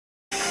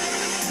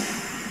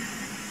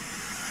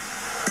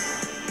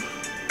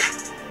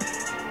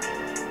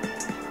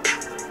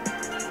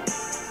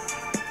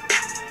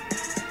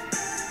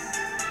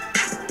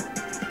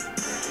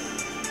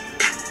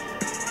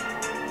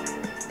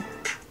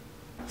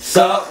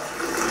Sup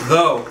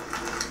Tho.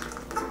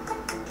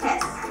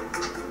 Kiss.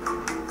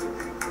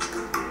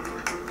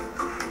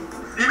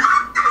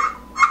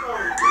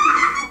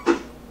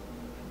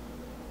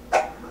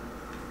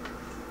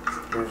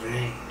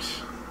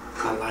 Revenge.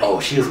 I like Oh,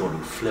 she was the one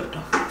who flipped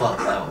the fuck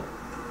out.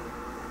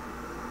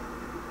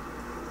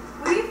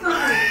 What are you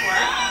filming me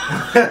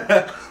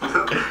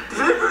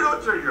Baby,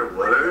 don't drink your for?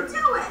 What water. are you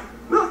doing?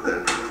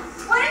 Nothing.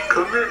 What are you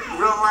Come doing?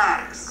 here,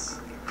 relax.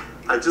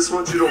 I just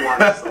want you to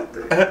watch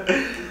something.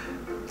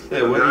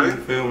 Hey, what are you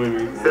filming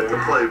me Hit the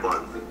for? play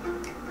button.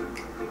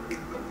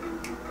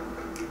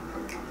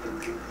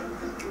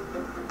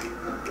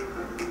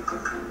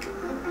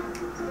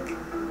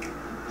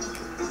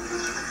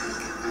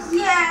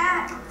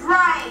 Yeah,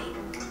 right.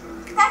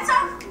 That's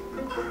our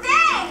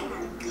thing.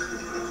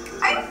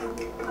 Are you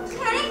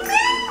kidding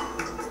me?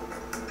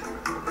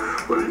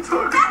 What are you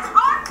talking That's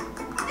our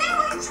thing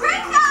we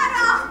drink out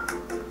of.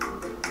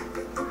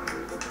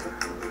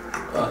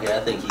 Okay, I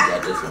think he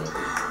got this one.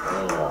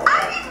 I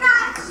did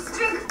not just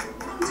drink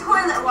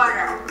toilet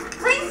water.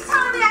 Please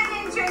tell me I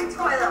didn't drink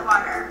toilet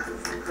water.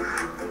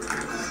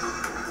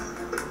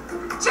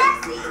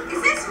 Jesse,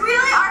 is this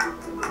really our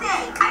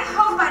thing? I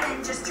hope I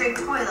didn't just drink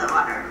toilet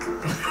water.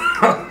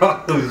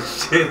 Oh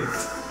shit.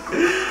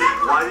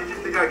 Why did you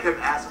think I kept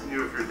asking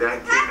you if your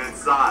dad came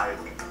inside?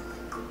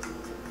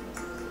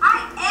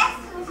 I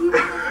asked him if he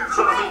wanted to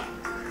drink.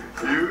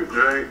 You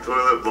drank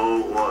toilet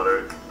bowl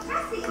water.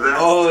 Jesse. That's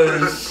Oh,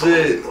 toilet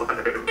shit. bowl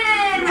water. No.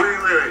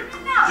 Wait.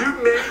 No. You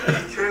made me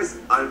kiss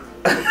a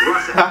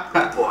Russian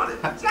poop on it.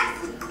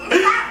 Jesse,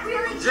 is that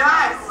really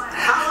Yes! toilet water?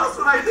 How else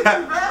would I think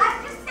you meant?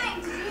 I'm just saying,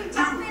 did you You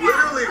dump it out?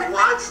 literally Put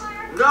watched.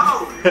 regular-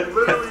 No! You I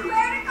literally.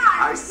 swear to God.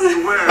 I swear.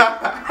 Are you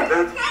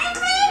That. kidding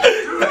me?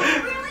 You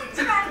really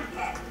drank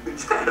it.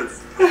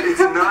 Yes. It's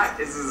not.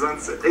 This is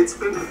unsafe. It's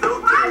been Why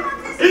filtered. would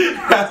this It's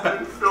filter?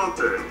 been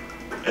filtered.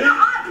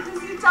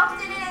 Because you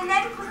dumped it in and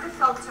then put the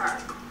filter.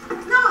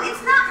 No,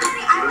 it's not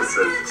honey. I want to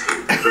Listen. know the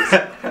truth.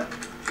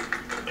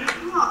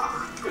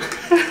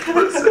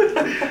 Listen.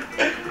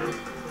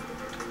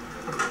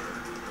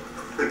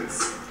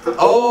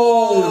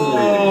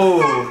 Oh.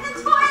 That's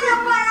the toilet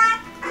water on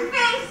your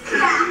face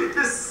now.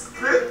 Just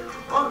spit.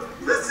 Oh,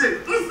 listen.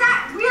 Is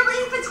that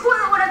really the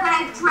toilet water that I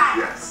drank?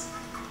 Yes.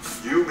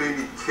 You made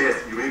me kiss.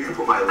 You made me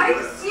put my Are you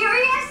lips.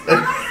 serious? No,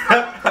 my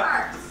stomach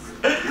hurts.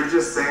 You're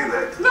just saying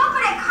that. No,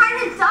 but it kind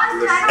of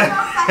does, and I don't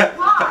know if that's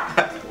why.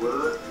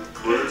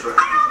 Words are I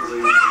don't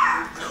care.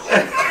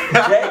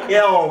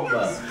 Damn!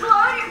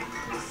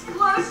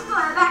 Explosion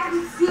on the back of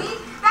the seat?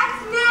 That's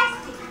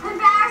nasty.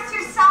 Embarrass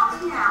yourself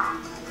now.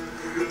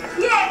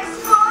 Yeah,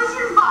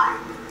 explosion butt.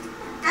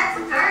 That's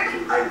dirty.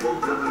 I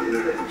looked on the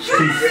internet. She You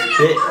spit on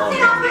looked it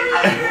him. up on the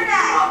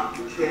internet.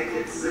 You can't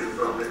get sick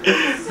from it.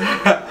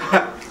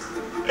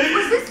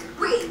 Was this,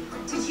 wait,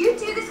 did you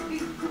do this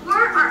before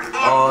or after Oh,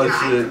 I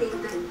shit.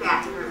 cleaned the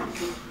bathroom?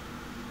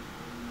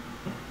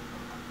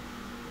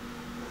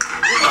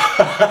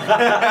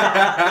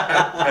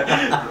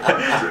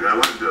 I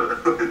wouldn't do it.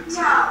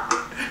 No.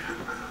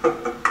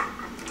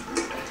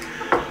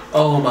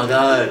 Oh my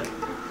god.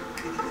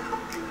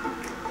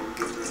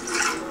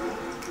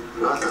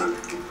 Nothing.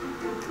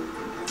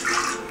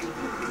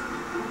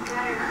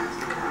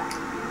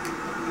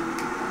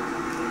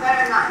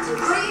 Better not do.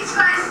 What are you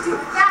trying to do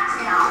with that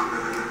now?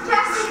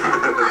 Jesse,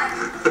 come on.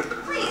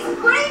 Please,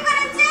 what are you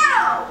gonna do?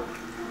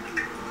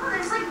 Oh,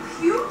 there's like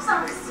pubes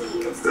on the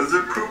seat. It's Does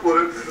it poop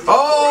water?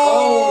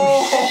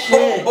 Oh,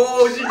 shit.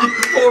 Oh, she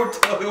just poured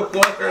toilet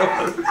water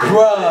on.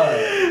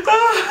 Bruh.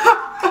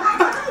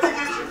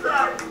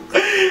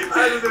 I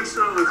had to make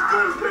sure it was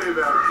good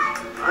payback.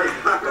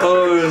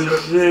 Oh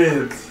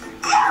shit. Ew,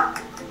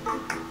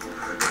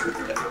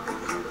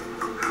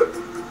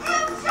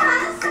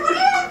 Jess, what are you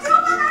gonna do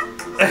about that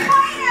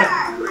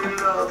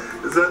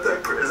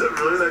spider? Is it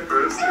really that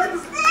gross?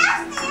 It's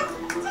nasty.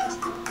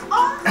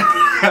 Oh my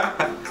God.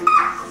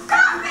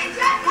 Stop it,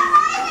 Jess. I'm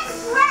not even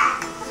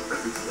dressed.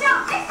 No,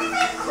 this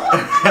isn't cool.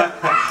 I'm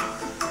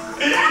dressed.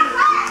 Get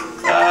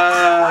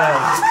away.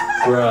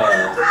 Bruh.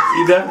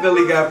 You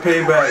definitely got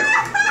payback.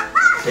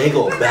 They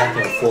go back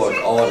and forth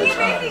all the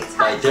time.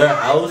 Like their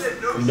house,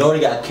 you know they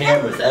got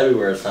cameras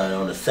everywhere, son,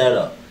 on the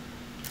setup.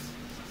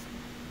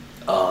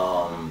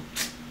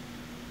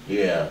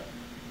 Yeah.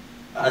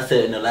 I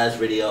said in the last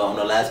video, on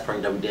the last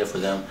prank that we did for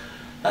them,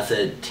 I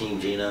said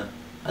Team Gina.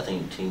 I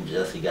think Team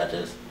Jesse got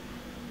this.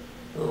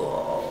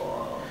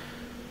 Oh.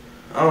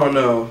 I don't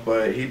know,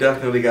 but he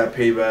definitely got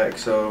payback,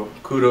 so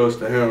kudos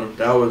to him.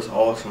 That was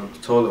awesome.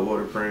 Toilet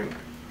water prank.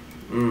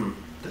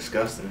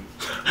 Disgusting.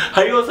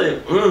 How you gonna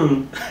say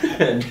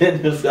and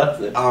then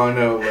disgusting? I don't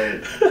know,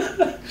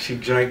 but she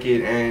drank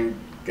it and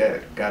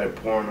got it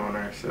pouring on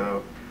her,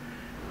 so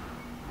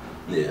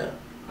Yeah.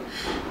 there's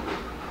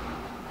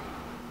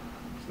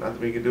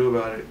nothing we can do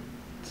about it.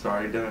 It's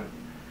already done.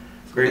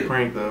 Great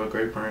prank though,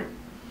 great prank.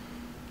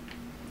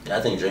 I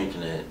think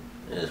drinking it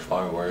is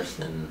far worse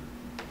than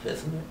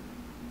kissing it.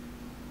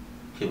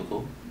 Keep it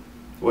cool.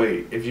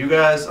 Wait, if you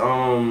guys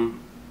want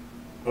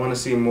to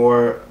see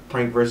more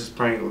prank versus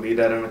prank, leave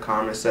that in the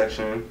comment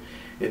section.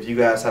 If you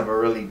guys have a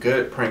really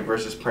good prank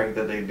versus prank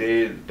that they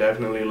did,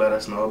 definitely let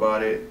us know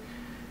about it.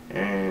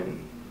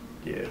 And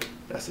yeah,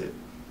 that's it.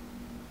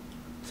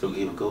 So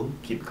keep it cool.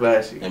 Keep it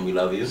classy. And we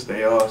love you.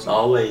 Stay awesome.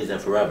 Always and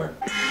forever.